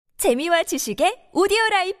재미와 지식의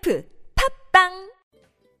오디오라이프 팝빵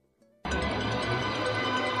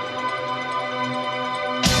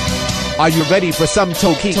Are you ready for some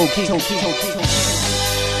Tokic?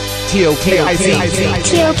 T-O-K-I-C.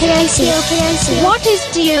 What is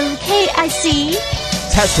TOKIC?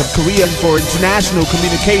 Test of Korean for International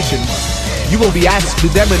Communication. You will be asked to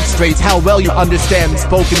demonstrate how well you understand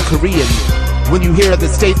spoken Korean. When you hear the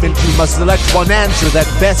statement, you must select one answer that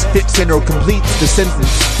best fits in or completes the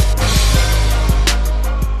sentence.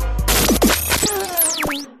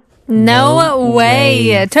 No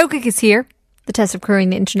way. Tokic is here. The test of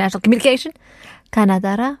Korean international communication.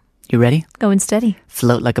 Kanadara. You ready? Going steady.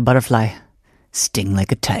 Float like a butterfly. Sting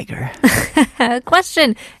like a tiger.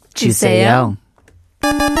 Question. 주세요.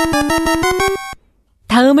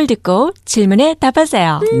 다음을 듣고 질문에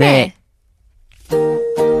답하세요. 네.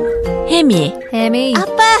 혜미. 혜미.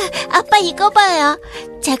 아빠 이거 봐요.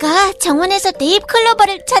 제가 정원에서 네잎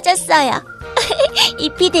클로버를 찾았어요.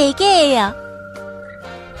 잎이 4개예요.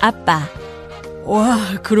 아빠.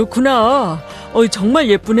 와, 그렇구나. 정말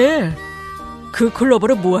예쁘네. 그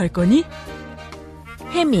클로버를 뭐 할 거니?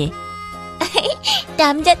 혜미.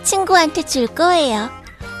 남자친구한테 줄 거예요.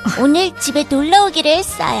 오늘 집에 놀러 오기로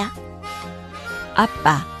했어요.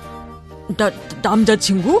 아빠.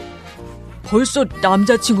 남자친구? 벌써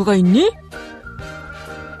남자친구가 있니?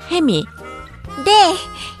 혜미. 네,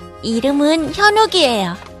 이름은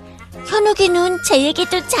현욱이에요. 현욱이는 제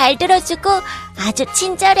얘기도 잘 들어주고 아주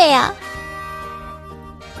친절해요.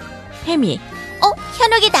 혜미.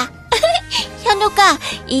 현욱이다. 현욱아,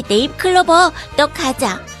 이 네잎 클로버 너 가져.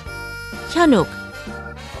 현욱.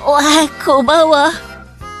 와, 고마워.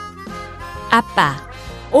 아빠.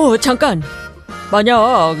 잠깐.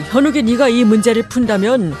 만약 현욱이 네가 이 문제를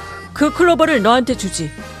푼다면 그 클로버를 너한테 주지.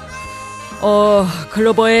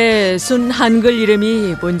 클로버의 순 한글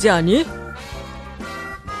이름이 뭔지 아니?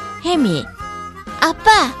 혜미. 아빠,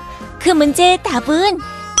 그 문제의 답은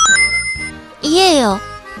이에요.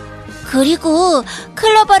 그리고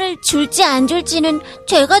클로버를 줄지 안 줄지는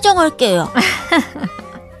제가 정할게요.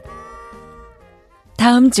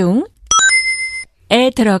 다음 중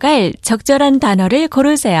에 들어갈 적절한 단어를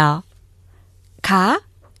고르세요. 가,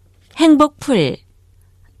 행복풀.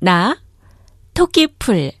 나,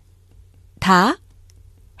 토끼풀. 다,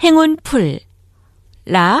 행운풀.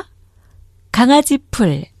 라,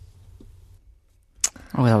 강아지풀.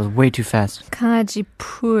 Oh, that was way too fast. 강아지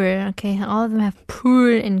풀. Okay, all of them have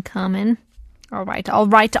풀 in common. All right.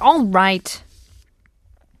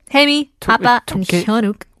 혜미, 아빠, and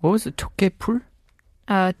현욱. What was it? 토끼풀?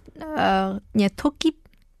 Yeah,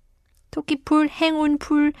 토끼풀,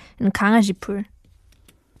 행운풀, and 강아지풀.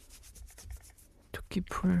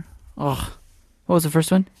 토끼풀. What was the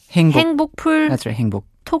first one? 행복. 행복풀. That's right, 행복.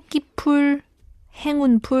 토끼풀,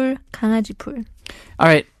 행운풀, 강아지풀. All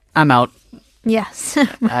right, I'm out. Yes.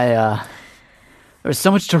 There's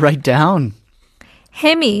so much to write down.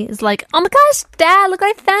 Hemi is like, oh my gosh, Dad, look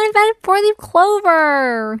what I found a four-leaf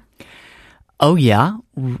clover. Oh, yeah?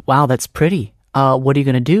 Wow, that's pretty. What are you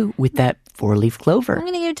going to do with that four-leaf clover? I'm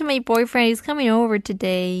going to give it to my boyfriend. He's coming over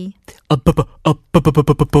today. A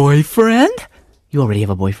boyfriend? You already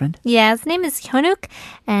have a boyfriend? Yeah, his name is Hyunuk,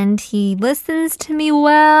 and he listens to me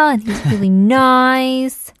well, and he's really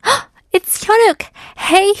nice. It's Hyunuk.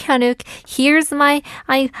 Hey, Hyunuk. Here's my...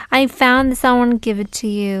 I found this. I want to give it to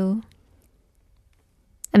you.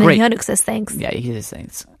 And then Great. Hyunuk says thanks. Yeah, he says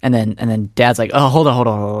thanks. And then Dad's like, oh, hold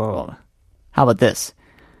on. How about this?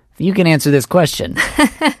 If you can answer this question,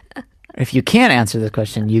 if you can't answer this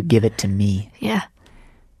question, you give it to me. Yeah.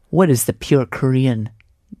 What is the pure Korean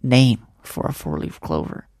name for a four-leaf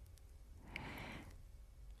clover?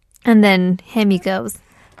 And then Hemi goes,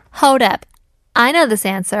 hold up. I know this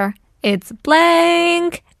answer. It's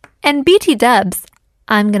blank. And BT dubs,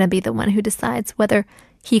 I'm going to be the one who decides whether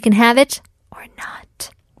he can have it or not.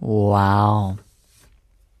 Wow.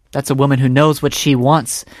 That's a woman who knows what she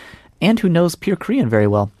wants and who knows pure Korean very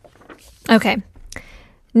well. Okay.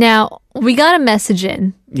 Now, we got a message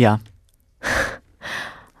in. Yeah.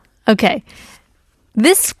 Okay.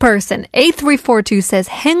 This person, 8342, says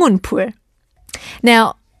행운풀.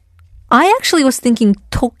 Now, I actually was thinking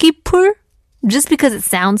토끼풀 just because it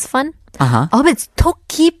sounds fun. Uh-huh. Oh, but it's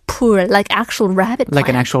토끼풀, like actual rabbit Like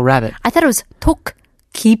an plant. actual rabbit. I thought it was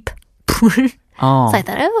토끼풀. Oh. So I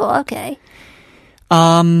thought, oh, okay.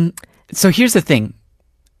 So here's the thing.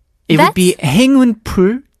 It would be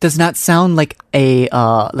행운풀 does not sound like it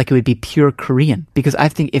would be pure Korean, because I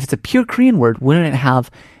think if it's a pure Korean word, wouldn't it have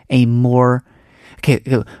a more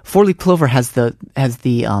four-leaf clover has the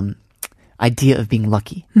idea of being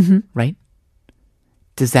lucky, right?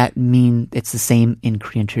 Does that mean it's the same in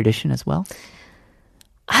Korean tradition as well?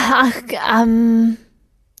 But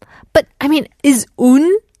I mean, is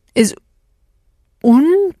un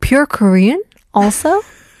pure Korean also?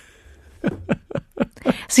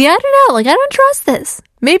 See, I don't know. Like, I don't trust this.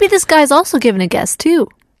 Maybe this guy's also giving a guess too.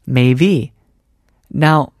 Maybe.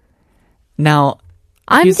 Now,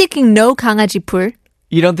 I'm thinking no 강아지 풀.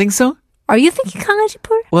 you don't think so? Are you thinking 강아지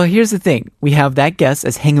풀? Well, here's the thing. We have that guess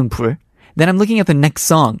as 행운풀. Then I'm looking at the next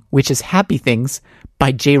song, which is Happy Things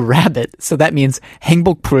by J Rabbit. So that means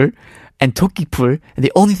행복풀 and 토끼풀. And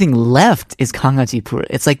the only thing left is 강아지풀.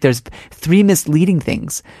 It's like there's 3 misleading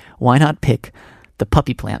things. Why not pick the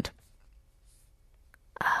puppy plant?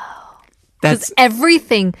 That's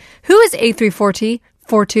everything. Who is A342?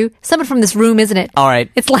 Someone from this room, isn't it? All right.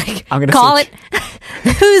 It's like, I'm gonna call search. it.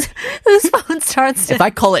 whose phone starts to... If I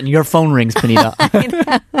call it and your phone rings, Panita.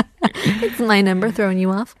 It's my number throwing you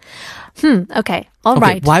off. Okay. All Okay,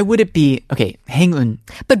 right. why would it be, okay, 행운.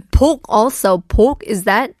 But 복 also, 복, is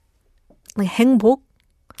that like 행복?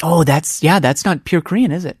 Oh, that's not pure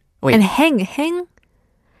Korean, is it? Wait. And heng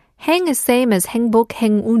is same as 행복,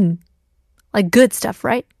 행운. Like good stuff,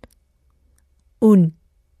 right? Un.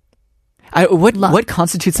 What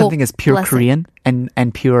constitutes something as pure blessing. Korean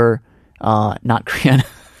and pure not Korean?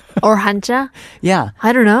 Or hanja? Yeah.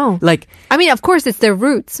 I don't know. Like, I mean, of course, it's their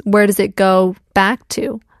roots. Where does it go back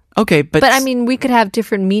to? okay, but But I mean, we could have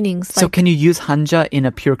different meanings. so Like, can you use hanja in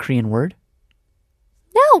a pure Korean word?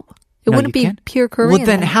 no, it No, wouldn't you be can't? pure Korean. Well,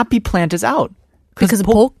 then happy plant is out. Because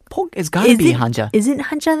pok has got to Is be it hanja. Is it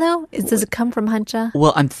hanja though? Does it come from hanja?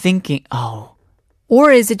 Well, I'm thinking, Or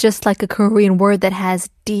is it just like a Korean word that has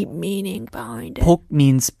deep meaning behind it? pok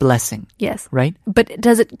means blessing, Yes. right? But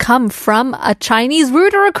does it come from a Chinese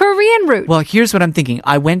root or a Korean root? Well, here's what I'm thinking.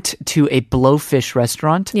 I went to a blowfish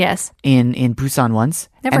restaurant Yes. in Busan once,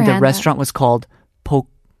 Never and the had that. restaurant was called Pok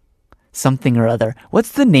something or other.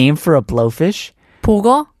 What's the name for a blowfish?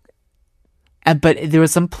 보고? But there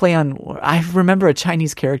was some play on. I remember a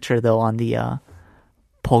Chinese character though on the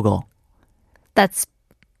pogo. That's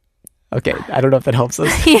Okay, I don't know if that helps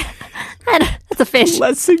us. yeah. That's a fish.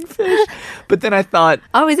 Blessing fish. But then I thought,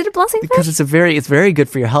 Oh, is it a blessing because fish? it's very good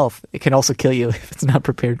for your health. It can also kill you if it's not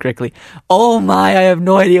prepared correctly. Oh my, I have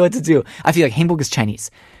no idea what to do. I feel like 행복 is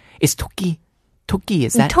Chinese. Is toki? Toki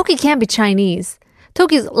is that? Toki can't be Chinese.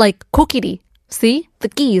 Toki is like kokiri. See? The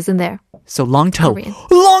ki is in there. So long toe. Korean.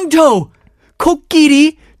 Long toe.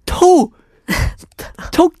 Kokiri toe.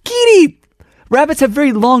 Tokiri. Rabbits have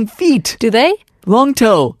very long feet. Do they? Long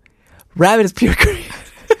toe. Rabbit is pure Korean.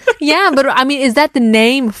 Yeah, but I mean, is that the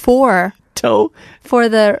name for Toe.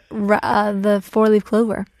 the 4-leaf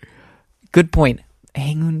clover? Good point.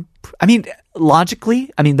 행운. I mean,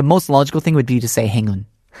 logically, the most logical thing would be to say 행운.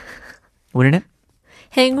 Wouldn't it?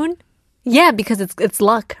 행운? Yeah, because it's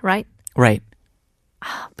luck, right? Right.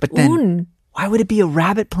 But then, Un. why would it be a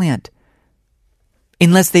rabbit plant?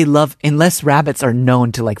 Unless rabbits are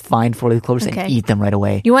known to like find 4-leaf clovers Okay. and eat them right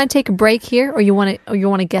away. You want to take a break here, or you want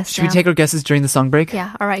to guess? Should we now? take our guesses during the song break?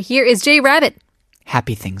 Yeah. All right. Here is J Rabbit.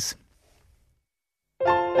 Happy things.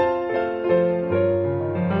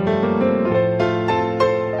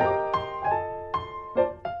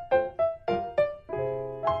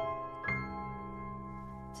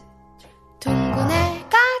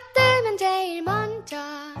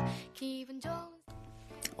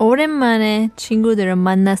 오랜만에 친구들을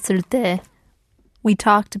만났을 때 we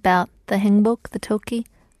talked about the 행복, the toki,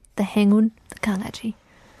 the 행운, the 강아지.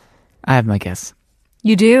 I have my guess.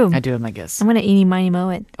 You do? I do have my guess. I'm going to eeny, miny, moe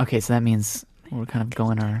it. Okay, so that means we're kind of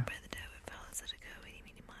going our...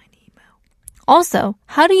 Also,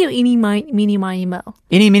 how do you eeny, miny, miny, moe?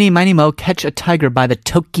 Eeny, meeny, miny, mo, catch a tiger by the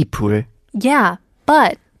Toki pool. Yeah,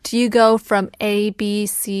 but do you go from A, B,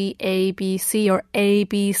 C, or A,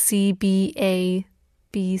 B, C, B, A,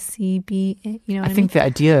 B, C, B, A? You know what I mean? I think the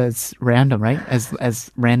idea is random, right?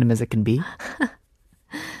 As random as it can be.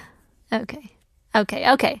 Okay.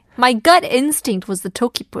 My gut instinct was the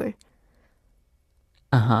Toki pool.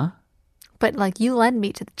 Uh-huh. But like you led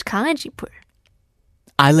me to the 강아지 pool.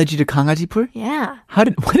 I led you to 강아지 pool? Yeah.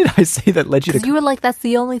 What did I say that led you to... Because you were like, that's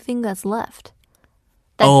the only thing that's left.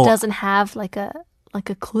 That doesn't have like a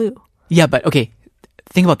clue. Yeah, but okay.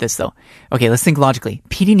 Think about this though. Okay, let's think logically.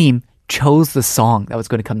 PD님 chose the song that was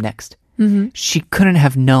going to come next. Mm-hmm. She couldn't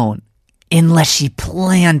have known unless she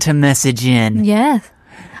planned to message in. Yes.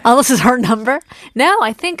 Oh, this is her number? No,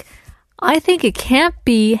 I think it can't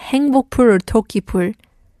be 행복풀 or 토끼풀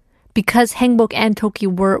because 행복 and 토끼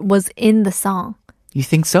was in the song. You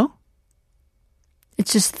think so?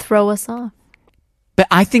 It's just throw us off. But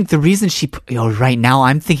I think the reason right now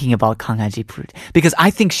I'm thinking about 강아지 풀 because I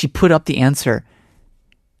think she put up the answer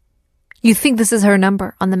You think this is her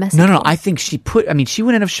number on the message? No. I think she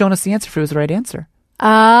wouldn't have shown us the answer if it was the right answer. Oh,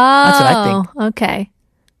 That's what I think. Okay.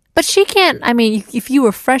 But she can't, I mean, if you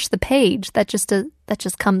refresh the page, that just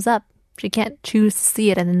comes up. She can't choose to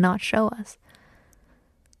see it and then not show us.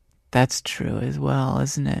 That's true as well,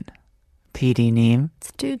 isn't it? PD님.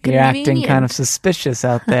 It's too convenient. You're acting kind of suspicious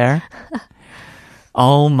out there.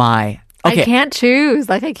 Oh my. Okay. I can't choose.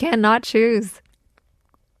 Like, I cannot choose.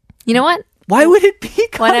 You know what? Why would it be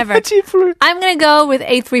Whatever. I'm going to go with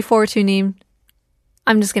 8342님.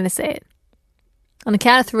 I'm just going to say it. On the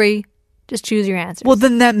count of 3, just choose your answers. Well,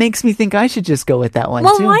 then that makes me think I should just go with that one,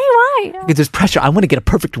 well, too. why? Because there's pressure. I want to get a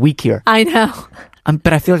perfect week here. I know.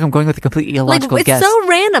 But I feel like I'm going with a completely illogical it's guess. so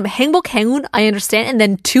random. 행복, 행운, I understand. And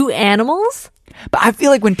then 2 animals? But I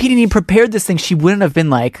feel like when PD님 prepared this thing, she wouldn't have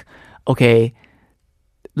been like, okay,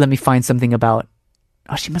 let me find something about...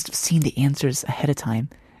 Oh, she must have seen the answers ahead of time.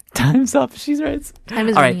 Time's up. She's right. Time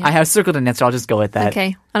is All right, running out. I have circled an answer. I'll just go with that.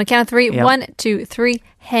 Okay. On a count of 3. Yep. 1, 2, 3.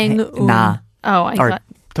 행운. Nah. Oh, I Or got...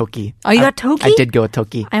 Toki. Oh, you got Toki? I did go with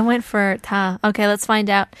Toki. I went for ta. Okay, let's find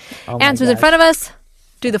out. Oh my Answers in gosh. front of us.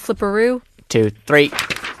 Do the flipperoo. 2, 3.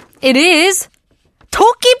 It is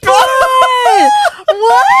Toki What?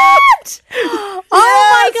 Oh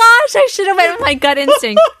my gosh! I should have went with my gut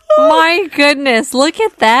instinct. My goodness, look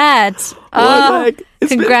at that! my God. It's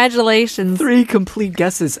been Congratulations. 3 complete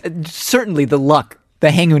guesses. Certainly the luck. The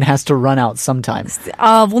행운 has to run out sometimes.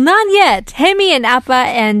 Well, not yet. Hemi and Appa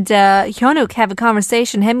and Hyunuk have a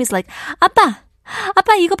conversation. Hemi's like, 아빠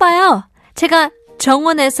이거 봐요. 제가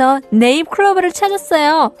정원에서 네잎 클로버를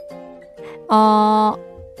찾았어요.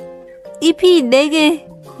 잎이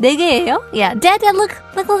 4개예요? Yeah. Dad, look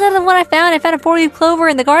at what I found. I found a 4-leaf clover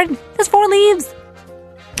in the garden. There's 4 leaves.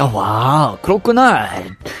 와, 그렇구나.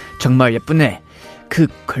 정말 예쁘네. 그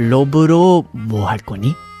클로버로 뭐 할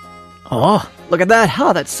거니? Oh, look at that.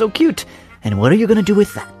 Oh, that's so cute. And what are you going to do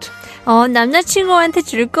with that? 남자친구한테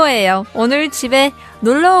줄 거예요. 오늘 집에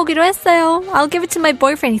놀러 오기로 했어요. I'll give it to my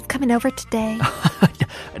boyfriend. He's coming over today.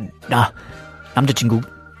 남자친구?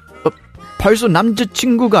 벌써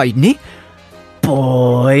남자친구가 있니?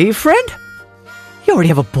 Boyfriend? You already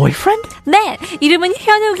have a boyfriend? 네, 이름은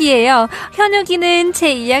현욱이에요. 현욱이는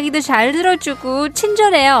제 이야기도 잘 들어주고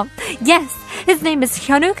친절해요. Yes, his name is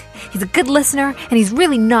현욱. He's a good listener and he's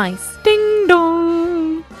really nice. Ding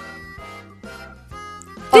dong.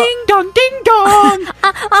 Ding dong, ding dong.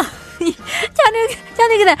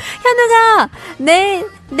 현욱이다. 현욱아, 내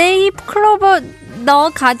잎 클로버 너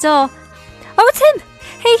가져. Oh, it's him.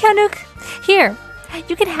 Hey, 현욱. Here,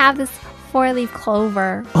 you can have this 4-leaf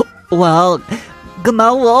clover. Well,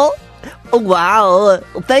 고마워. Wow,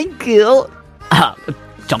 thank you.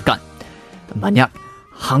 잠깐. 만약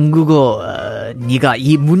한국어 네가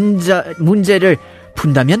이 문제를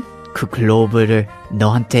푼다면 그 글로벌을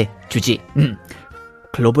너한테 주지.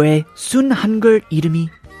 글로벌의 순 한글 이름이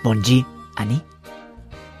뭔지 아니?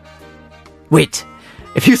 Wait,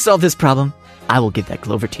 if you solve this problem, I will give that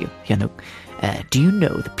clover to you, 현욱. Do you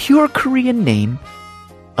know the pure Korean name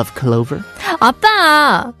of clover?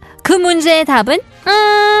 아빠, 그 문제의 답은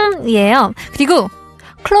예요. 그리고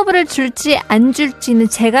클로버를 줄지 안 줄지는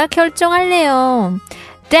제가 결정할래요.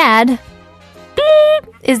 Dad, beep,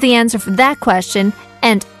 is the answer for that question,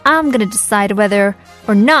 and I'm going to decide whether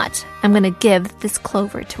or not I'm going to give this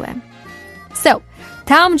clover to him. So,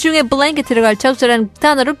 다음 중에 blanket 들어갈 적절한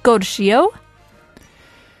단어를 고르시오.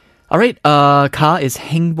 Alright, 가 is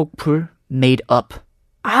행복풀, made up.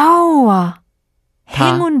 Oh,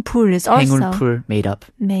 행운풀 is also 행운풀, made up.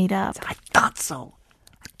 made up. I thought so.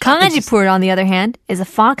 강아지풀, on the other hand, is a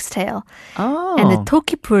foxtail. Oh. And the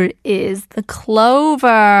toki풀 is the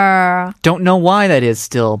clover. Don't know why that is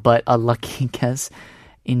still, but a lucky guess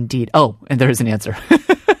indeed. Oh, and there is an answer.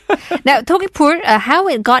 Now, toki풀, how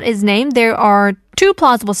it got its name, there are 2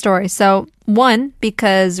 plausible stories. So, one,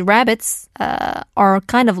 because rabbits are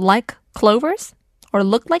kind of like clovers, or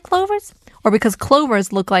look like clovers, or because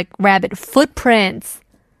clovers look like rabbit footprints.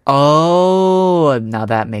 Oh, now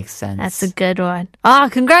that makes sense. That's a good one.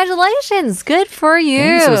 Congratulations. Good for you.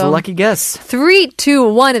 Thanks, it was a lucky guess. 3, 2,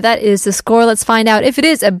 1. That is the score. Let's find out if it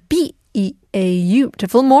is a B-E-A-U.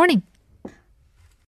 Beautiful morning.